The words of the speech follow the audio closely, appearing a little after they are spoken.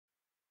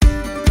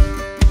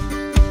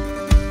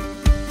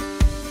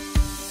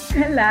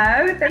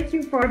Hello, thank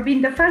you for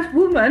being the first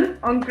woman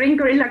on Green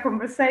Gorilla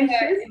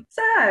Conversations.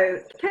 So,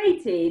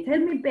 Katie, tell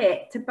me a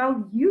bit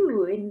about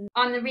you.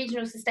 I'm the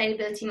Regional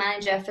Sustainability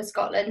Manager for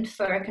Scotland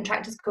for a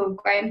contractor called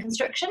BREEAM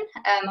Construction.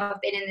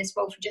 I've been in this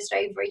role for just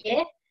over a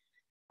year.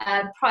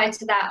 Prior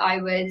to that, I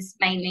was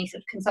mainly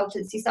sort of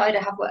consultancy side.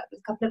 I have worked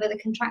with a couple of other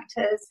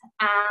contractors,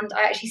 and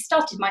I actually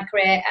started my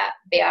career at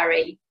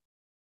BRE,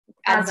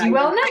 as you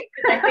well know,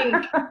 because I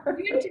think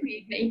you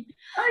interviewed me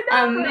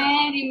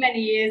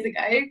many years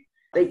ago.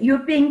 But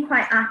you've been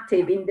quite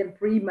active in the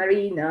BREEAM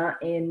arena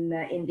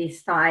in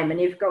this time,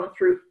 and you've gone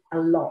through a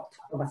lot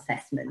of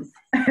assessments.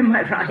 Am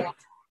I right?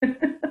 Yeah,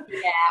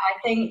 I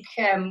think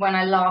when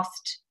I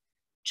last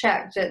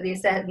checked at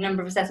the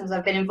number of assessments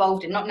I've been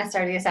involved in, not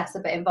necessarily assessor,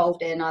 but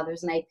involved in either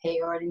as an AP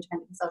or an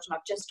independent consultant,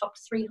 I've just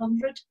topped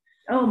 300.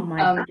 Oh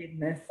my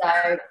goodness.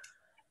 So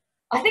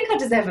I think I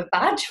deserve a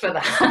badge for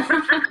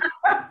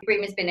that.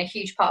 BREEAM has been a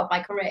huge part of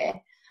my career.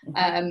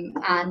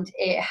 And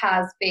it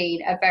has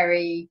been a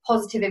very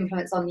positive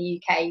influence on the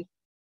UK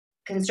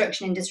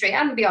construction industry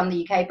and beyond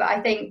the UK. But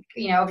I think,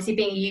 obviously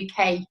being a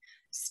UK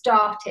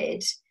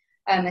started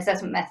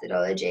assessment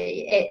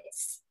methodology,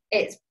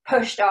 it's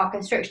pushed our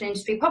construction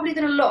industry probably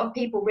than a lot of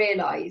people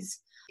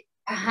realise.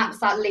 Perhaps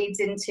that leads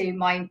into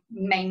my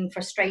main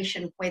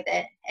frustration with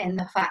it, in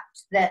the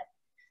fact that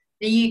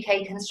the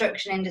UK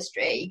construction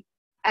industry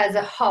as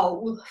a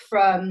whole,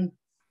 from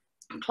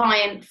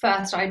client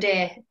first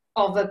idea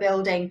of a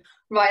building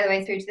right the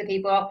way through to the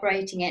people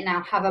operating it,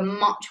 now have a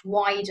much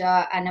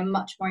wider and a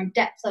much more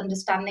in-depth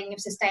understanding of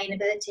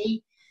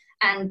sustainability,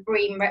 and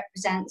BREEAM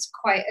represents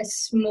quite a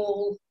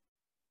small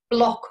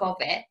block of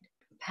it.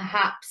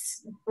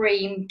 Perhaps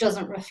BREEAM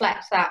doesn't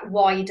reflect that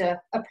wider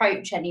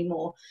approach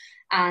anymore,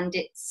 and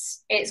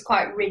it's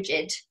quite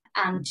rigid,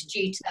 and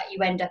due to that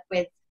you end up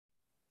with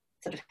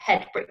sort of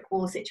head brick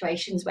wall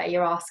situations where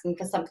you're asking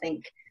for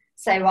something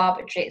so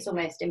arbitrary it's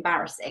almost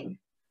embarrassing.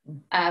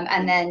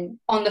 And then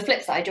on the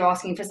flip side, you're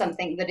asking for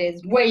something that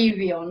is way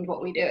beyond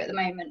what we do at the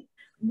moment.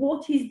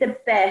 What is the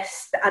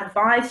best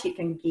advice you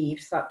can give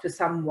to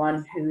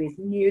someone who is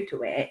new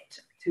to it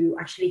to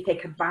actually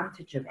take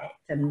advantage of it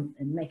and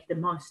make the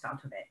most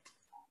out of it?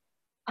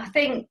 I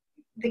think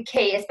the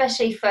key,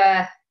 especially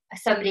for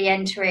somebody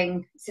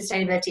entering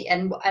sustainability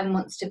and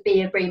wants to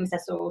be a BREEAM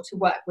assessor or to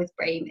work with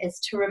BREEAM, is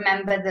to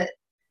remember that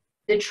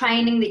the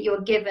training that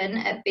you're given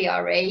at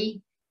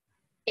BRE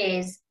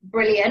is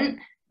brilliant,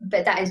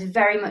 but that is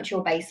very much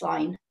your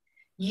baseline.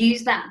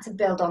 Use that to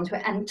build onto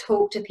it and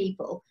talk to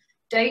people.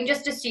 Don't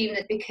just assume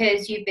that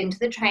because you've been to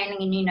the training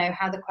and you know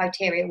how the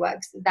criteria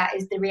works, that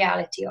is the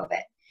reality of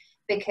it.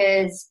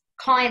 Because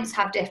clients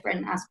have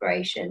different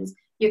aspirations.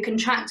 Your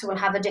contractor will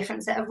have a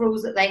different set of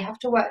rules that they have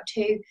to work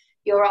to.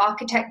 Your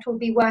architect will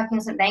be working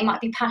on something. They might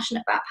be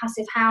passionate about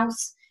passive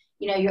house.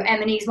 Your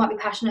M&Es might be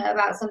passionate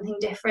about something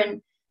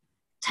different.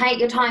 Take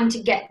your time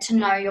to get to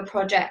know your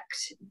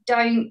project.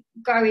 Don't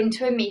go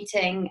into a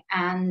meeting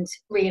and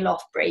reel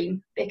off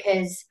BREEAM,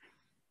 because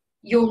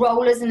your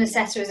role as an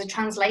assessor is a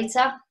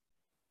translator.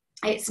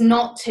 It's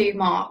not to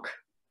mark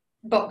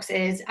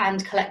boxes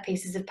and collect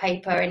pieces of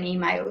paper and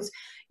emails.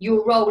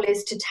 Your role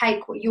is to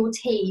take what your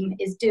team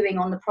is doing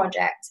on the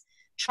project,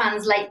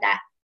 translate that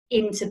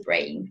into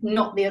BREEAM,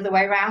 not the other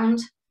way around.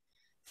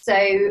 So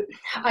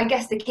I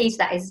guess the key to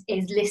that is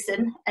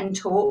listen and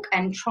talk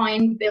and try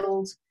and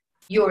build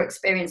your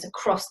experience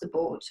across the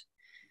board.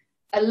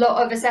 A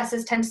lot of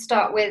assessors tend to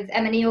start with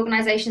M&E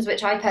organisations,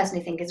 which I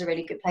personally think is a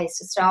really good place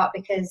to start,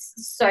 because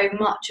so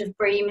much of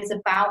BREEAM is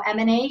about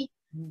M&E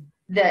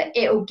that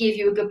it will give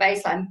you a good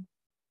baseline.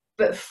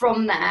 But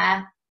from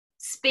there,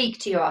 speak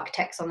to your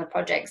architects on the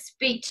project,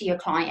 speak to your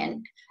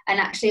client, and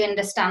actually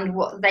understand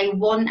what they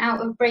want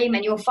out of BREEAM.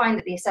 And you'll find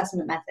that the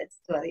assessment methods,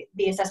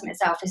 the assessment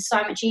itself, is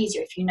so much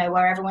easier if you know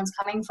where everyone's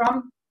coming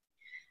from.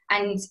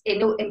 And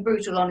in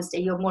brutal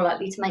honesty, you're more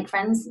likely to make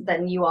friends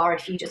than you are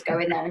if you just go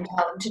in there and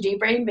tell them to do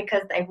BREEAM,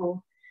 because they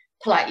will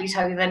politely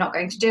tell you they're not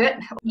going to do it.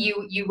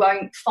 You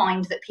won't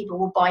find that people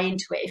will buy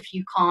into it if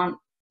you can't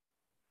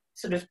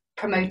sort of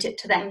promote it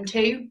to them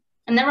too.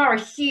 And there are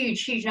a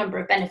huge number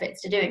of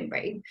benefits to doing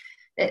BREEAM.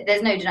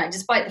 There's no denying,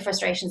 despite the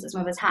frustrations that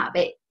some of us have,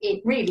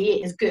 it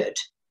really is good,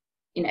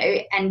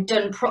 and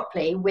done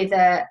properly with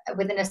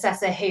an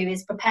assessor who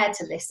is prepared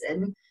to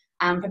listen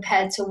and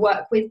prepared to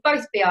work with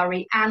both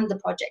BRE and the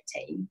project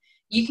team.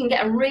 You can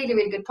get a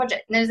really good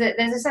project. And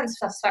there's a sense of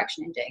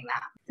satisfaction in doing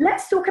that.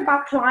 Let's talk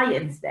about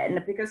clients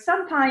then, because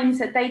sometimes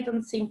they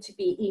don't seem to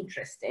be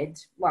interested.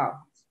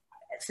 Well,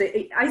 so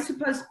I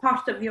suppose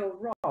part of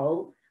your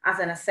role as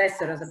an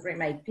assessor, as a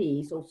BREEAM AP,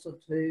 is also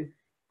to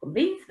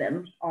convince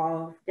them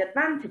of the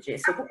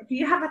advantages. So do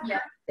you have a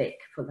tactic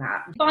for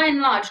that? By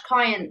and large,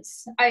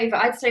 clients over,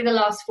 I'd say the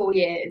last 4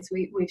 years,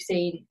 we've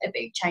seen a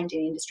big change in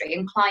the industry,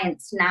 and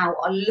clients now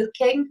are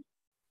looking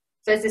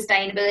for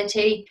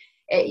sustainability.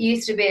 It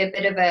used to be a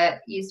bit of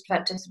you used to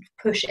have to sort of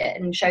push it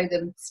and show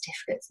them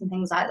certificates and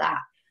things like that.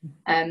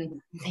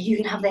 You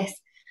can have this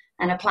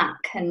and a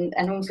plaque and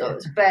all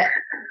sorts. But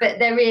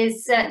there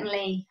is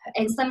certainly,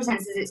 in some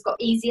senses, it's got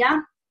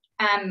easier.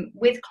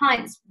 with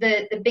clients,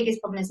 the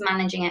biggest problem is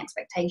managing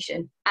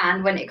expectation.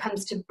 And when it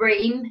comes to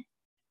BREEAM,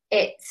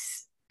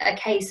 it's a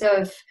case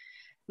of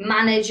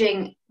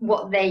managing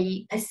what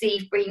they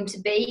perceive BREEAM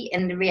to be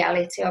and the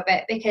reality of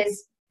it,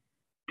 because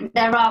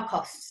there are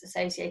costs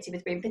associated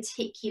with BREEAM,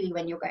 particularly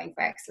when you're going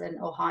for excellent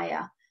or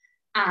higher.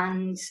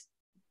 And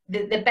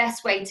the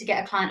best way to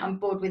get a client on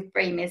board with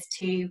BREEAM is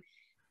to,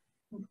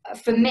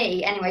 for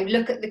me anyway,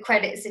 look at the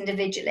credits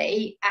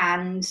individually.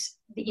 And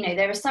you know,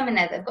 there are some in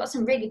there that have got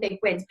some really big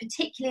wins,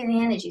 particularly in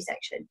the energy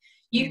section.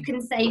 You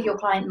can save your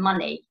client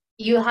money.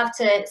 You'll have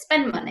to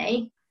spend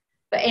money,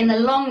 but in the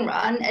long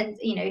run, and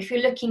you know, if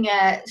you're looking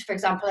at, for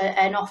example,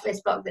 an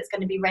office block that's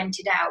going to be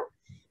rented out,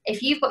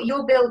 if you've got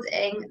your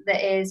building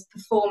that is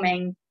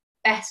performing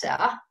better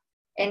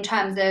in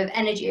terms of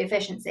energy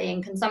efficiency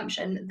and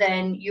consumption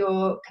than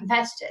your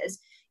competitors,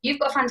 you've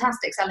got a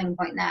fantastic selling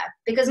point there,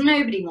 because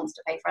nobody wants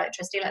to pay for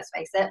electricity, let's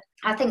face it.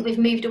 I think we've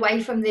moved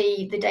away from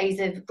the days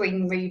of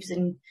green roofs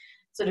and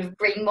sort of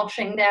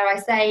greenwashing, dare I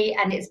say,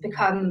 and it's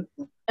become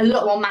a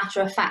lot more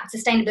matter of fact.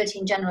 Sustainability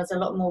in general is a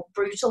lot more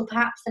brutal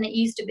perhaps than it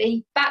used to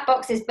be. Bat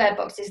boxes, bird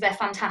boxes, they're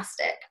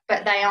fantastic,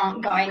 but they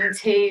aren't going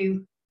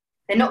to,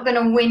 they're not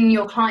going to win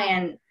your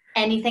client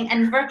anything.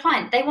 And for a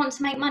client, they want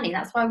to make money.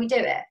 That's why we do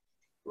it.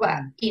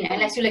 Well, you know,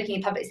 unless you're looking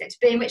at public sector,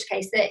 but in which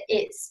case that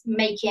it's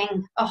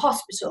making a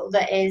hospital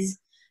that is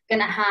going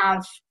to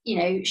have, you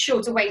know,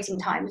 shorter waiting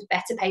times,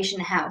 better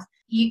patient health.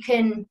 You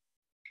can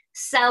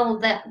sell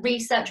that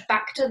research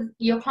back to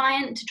your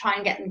client to try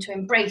and get them to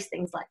embrace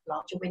things like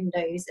larger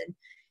windows and,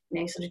 you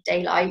know, sort of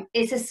daylight.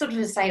 It's a sort of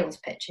a sales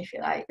pitch, if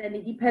you like. And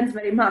it depends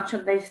very much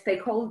on the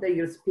stakeholder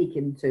you're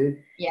speaking to.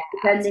 Yeah,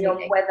 depending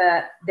absolutely. on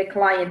whether the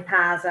client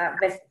has a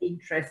vested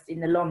interest in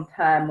the long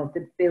term of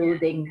the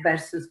building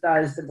versus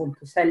those that want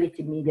to sell it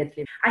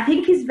immediately. I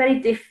think it's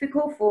very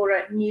difficult for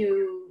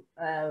new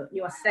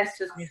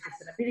assessors, new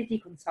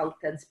sustainability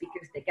consultants,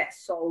 because they get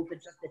sold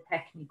just the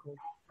technical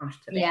part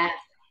of it. Yeah,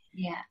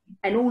 yeah.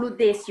 And all of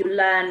this you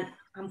learn,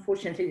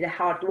 unfortunately, the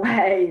hard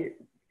way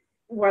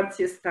once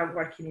you start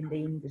working in the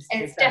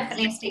industry. It's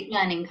definitely a steep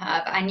learning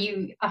curve. And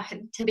you,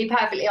 to be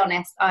perfectly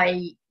honest,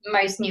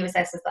 most new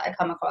assessors that I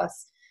come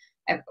across,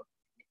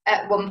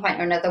 at one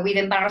point or another, we've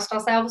embarrassed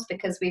ourselves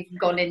because we've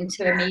gone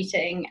into a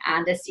meeting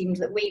and assumed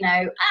that we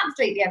know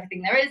absolutely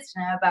everything there is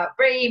to know about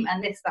BREEAM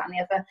and this, that and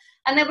the other.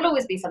 And there will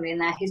always be somebody in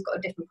there who's got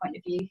a different point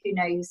of view, who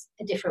knows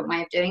a different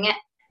way of doing it.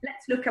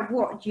 Let's look at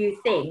what you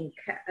think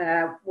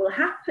will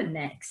happen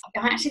next.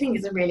 I actually think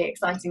it's a really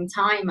exciting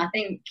time. I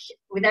think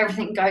with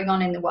everything going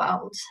on in the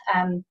world,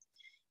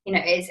 you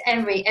know, it's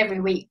every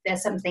week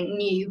there's something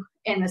new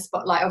in the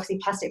spotlight. Obviously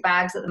plastic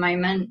bags at the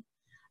moment.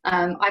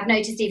 I've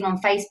noticed even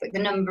on Facebook, the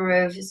number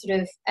of sort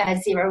of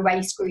zero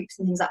waste groups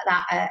and things like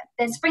that,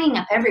 they're springing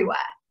up everywhere.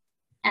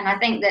 And I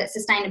think that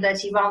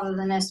sustainability, rather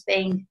than us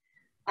being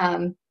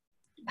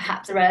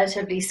perhaps a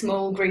relatively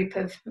small group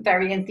of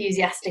very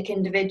enthusiastic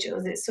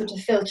individuals, it's sort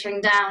of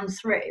filtering down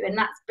through, and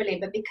that's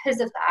brilliant. But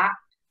because of that,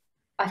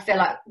 I feel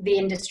like the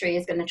industry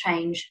is going to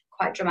change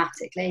quite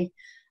dramatically.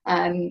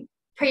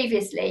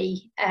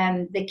 Previously,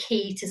 the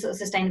key to sort of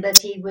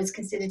sustainability was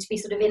considered to be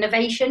sort of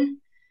innovation.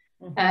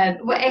 Well,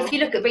 if you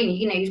look at BREEAM,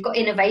 you know, you've got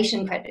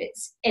innovation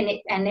credits in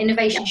it, and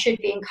innovation should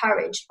be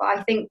encouraged. But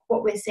I think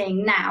what we're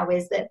seeing now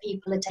is that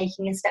people are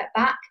taking a step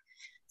back.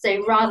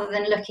 So rather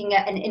than looking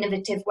at an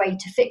innovative way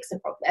to fix a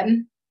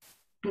problem,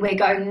 we're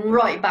going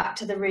right back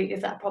to the root of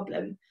that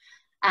problem.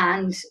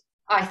 And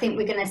I think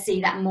we're going to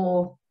see that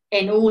more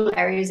in all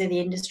areas of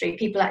the industry.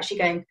 People actually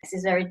going,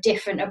 is there a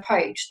different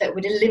approach that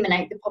would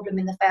eliminate the problem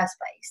in the first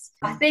place?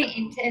 I think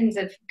in terms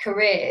of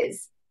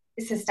careers,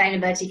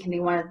 sustainability can be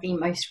one of the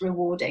most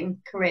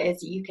rewarding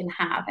careers you can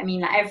have. I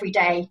mean, like every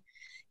day,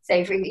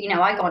 say, you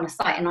know, I go on a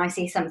site and I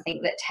see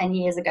something that 10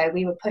 years ago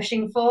we were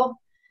pushing for,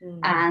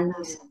 and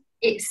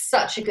it's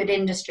such a good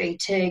industry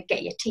to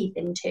get your teeth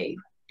into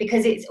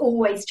because it's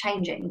always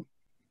changing.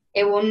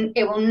 It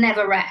will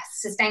never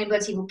rest.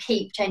 Sustainability will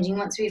keep changing.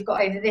 Once we've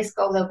got over this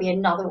goal, there'll be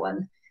another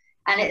one.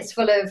 And it's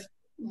full of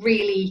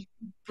really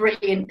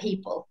brilliant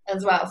people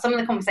as well. Some of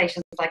the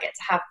conversations I get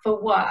to have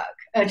for work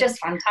are just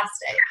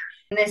fantastic.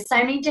 And there's so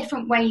many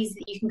different ways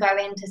that you can go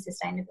into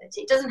sustainability.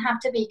 It doesn't have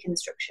to be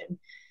construction.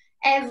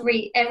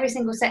 Every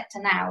single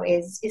sector now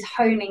is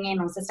honing in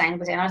on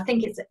sustainability, and I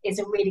think it's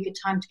a really good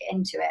time to get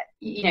into it.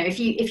 You know, if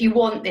you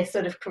want this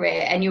sort of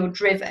career and you're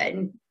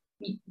driven,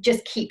 you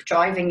just keep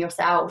driving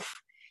yourself.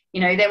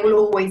 You know, there will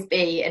always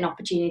be an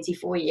opportunity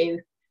for you.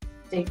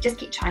 So just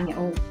keep trying it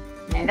all.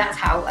 You know, that's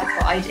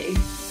what I do.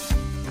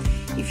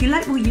 If you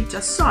like what you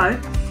just saw,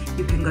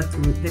 you can go to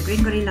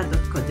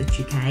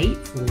thegreengorilla.co.uk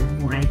for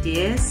more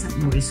ideas,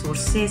 more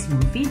resources,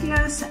 more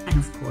videos, and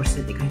of course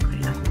the Green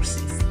Gorilla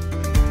courses.